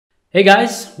Hey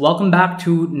guys, welcome back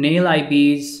to NAIL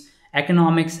IB's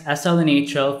Economics SL and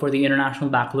HL for the International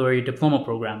Baccalaureate Diploma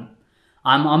Program.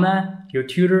 I'm Amay, your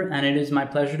tutor, and it is my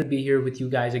pleasure to be here with you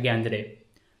guys again today.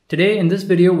 Today in this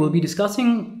video, we'll be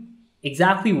discussing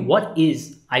exactly what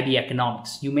is IB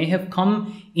Economics. You may have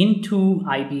come into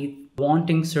IB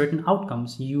wanting certain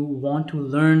outcomes. You want to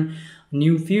learn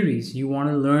new theories. You want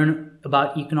to learn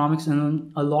about economics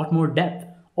in a lot more depth.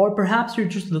 Or perhaps you're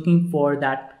just looking for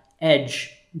that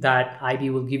edge that IB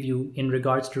will give you in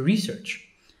regards to research.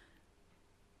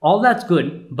 All that's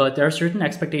good, but there are certain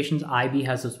expectations IB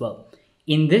has as well.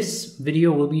 In this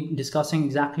video, we'll be discussing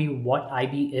exactly what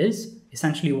IB is,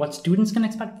 essentially what students can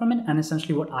expect from it, and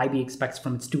essentially what IB expects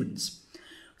from its students.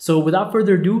 So without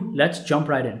further ado, let's jump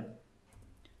right in.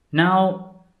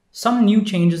 Now, some new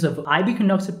changes of IB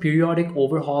conducts a periodic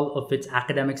overhaul of its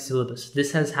academic syllabus.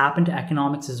 This has happened to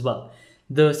economics as well.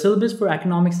 The syllabus for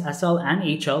economics SL and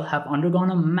HL have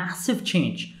undergone a massive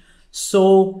change.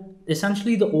 So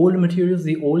essentially the old materials,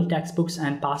 the old textbooks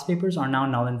and past papers are now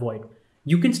null and void.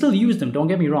 You can still use them, don't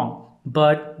get me wrong,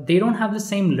 but they don't have the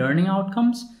same learning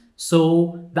outcomes.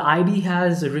 So the IB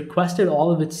has requested all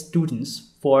of its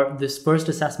students for this first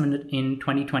assessment in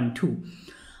 2022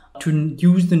 to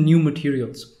use the new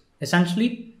materials.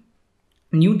 Essentially,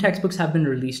 new textbooks have been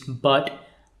released, but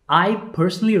I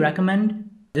personally recommend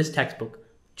this textbook,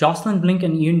 Jocelyn Blink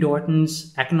and Ian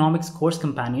Dorton's Economics Course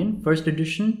Companion, first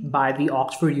edition by the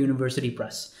Oxford University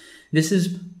Press. This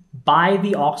is by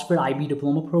the Oxford IB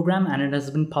Diploma Program, and it has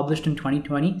been published in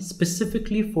 2020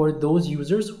 specifically for those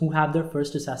users who have their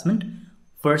first assessment,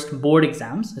 first board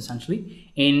exams,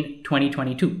 essentially, in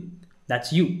 2022.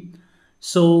 That's you.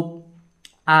 So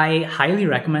I highly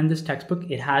recommend this textbook.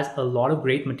 It has a lot of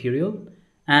great material,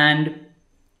 and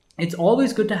it's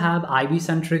always good to have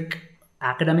IB-centric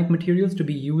academic materials to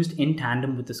be used in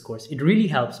tandem with this course. It really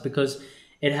helps because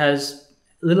it has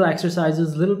little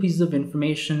exercises, little pieces of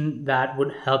information that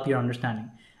would help your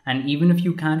understanding. And even if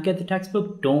you can't get the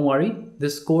textbook, don't worry.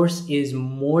 This course is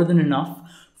more than enough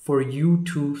for you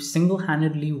to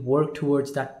single-handedly work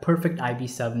towards that perfect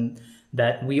IB7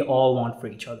 that we all want for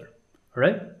each other. All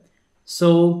right?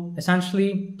 So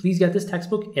essentially, please get this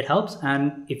textbook. It helps.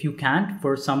 And if you can't,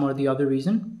 for some or the other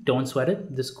reason, don't sweat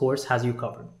it. This course has you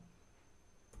covered.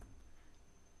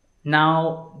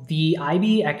 Now, the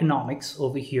IB Economics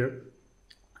over here,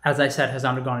 as I said, has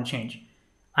undergone a change.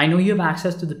 I know you have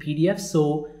access to the PDF,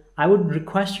 so I would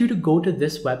request you to go to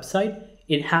this website.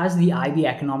 It has the IB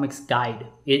Economics Guide.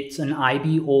 It's an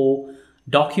IBO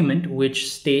document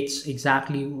which states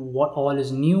exactly what all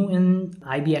is new in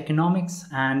IB Economics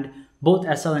and both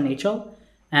SL and HL.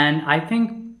 And I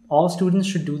think all students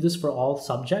should do this for all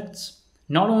subjects,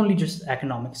 not only just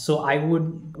economics. So I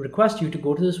would request you to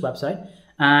go to this website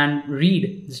and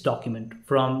read this document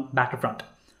from back to front.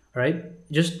 All right,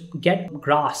 just get a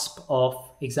grasp of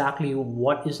exactly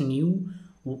what is new,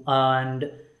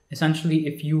 and essentially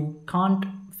if you can't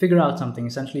figure out something,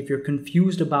 essentially if you're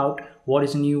confused about what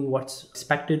is new, what's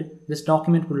expected, this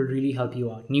document will really help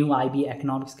you out. New IB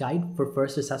Economics Guide for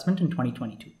first assessment in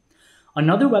 2022.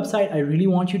 Another website I really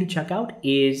want you to check out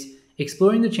is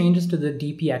Exploring the Changes to the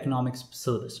DP Economics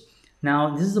Syllabus.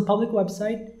 Now, this is a public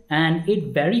website, and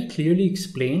it very clearly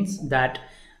explains that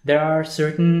there are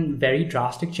certain very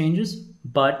drastic changes,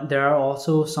 but there are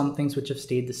also some things which have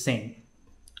stayed the same.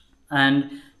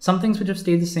 And some things which have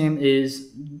stayed the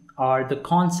same are the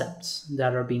concepts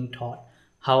that are being taught.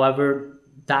 However,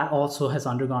 that also has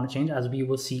undergone a change, as we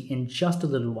will see in just a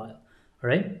little while. All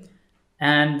right.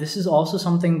 And this is also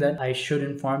something that I should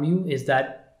inform you is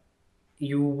that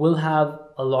you will have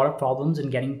a lot of problems in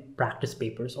getting practice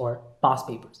papers or past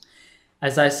papers.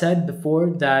 As I said before,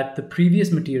 that the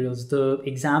previous materials, the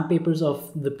exam papers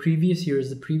of the previous years,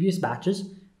 the previous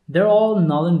batches, they're all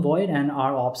null and void and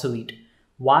are obsolete.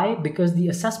 Why? Because the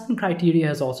assessment criteria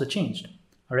has also changed.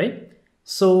 All right.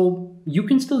 So you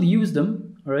can still use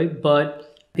them, all right,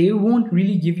 but they won't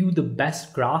really give you the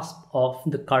best grasp of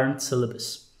the current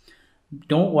syllabus.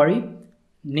 Don't worry.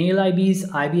 NAIL IB's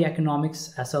IB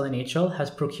Economics SL and HL has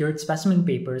procured specimen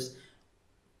papers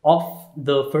of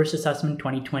the first assessment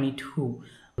 2022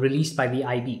 released by the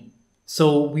IB.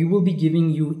 So we will be giving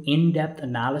you in-depth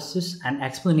analysis and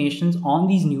explanations on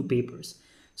these new papers.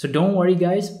 So don't worry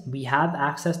guys, we have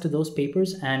access to those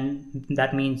papers, and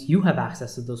that means you have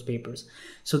access to those papers.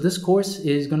 So this course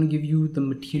is going to give you the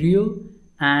material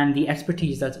and the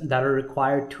expertise that are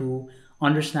required to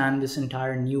understand this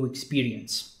entire new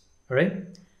experience. All right.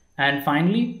 And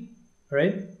finally, all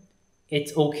right,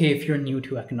 it's okay if you're new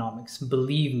to economics.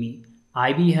 Believe me,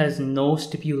 IB has no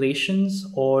stipulations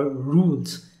or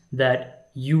rules that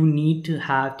you need to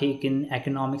have taken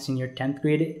economics in your 10th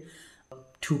grade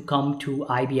to come to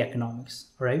IB economics,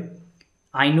 right?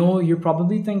 I know you're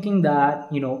probably thinking that,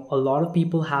 a lot of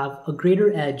people have a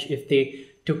greater edge if they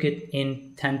took it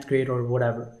in 10th grade or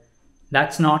whatever.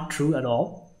 That's not true at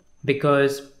all,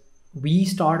 because we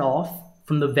start off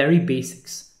from the very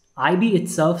basics. IB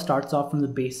itself starts off from the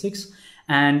basics,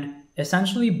 and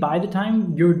essentially by the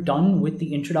time you're done with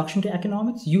the introduction to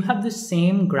economics, you have the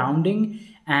same grounding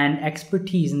and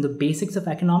expertise in the basics of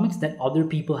economics that other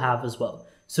people have as well.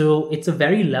 So it's a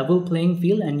very level playing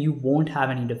field and you won't have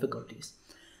any difficulties.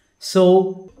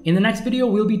 So in the next video,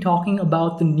 we'll be talking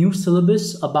about the new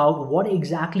syllabus, about what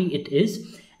exactly it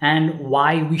is and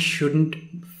why we shouldn't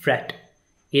fret.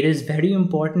 It is very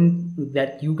important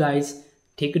that you guys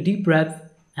take a deep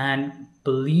breath and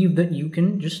believe that you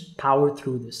can just power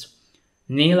through this.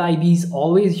 Nail IB is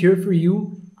always here for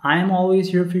you. I am always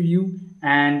here for you.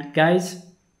 And guys,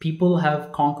 people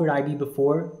have conquered IB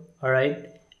before, all right?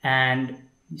 And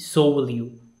so will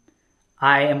you.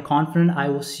 I am confident I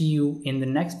will see you in the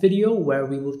next video where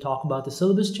we will talk about the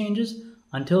syllabus changes.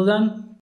 Until then,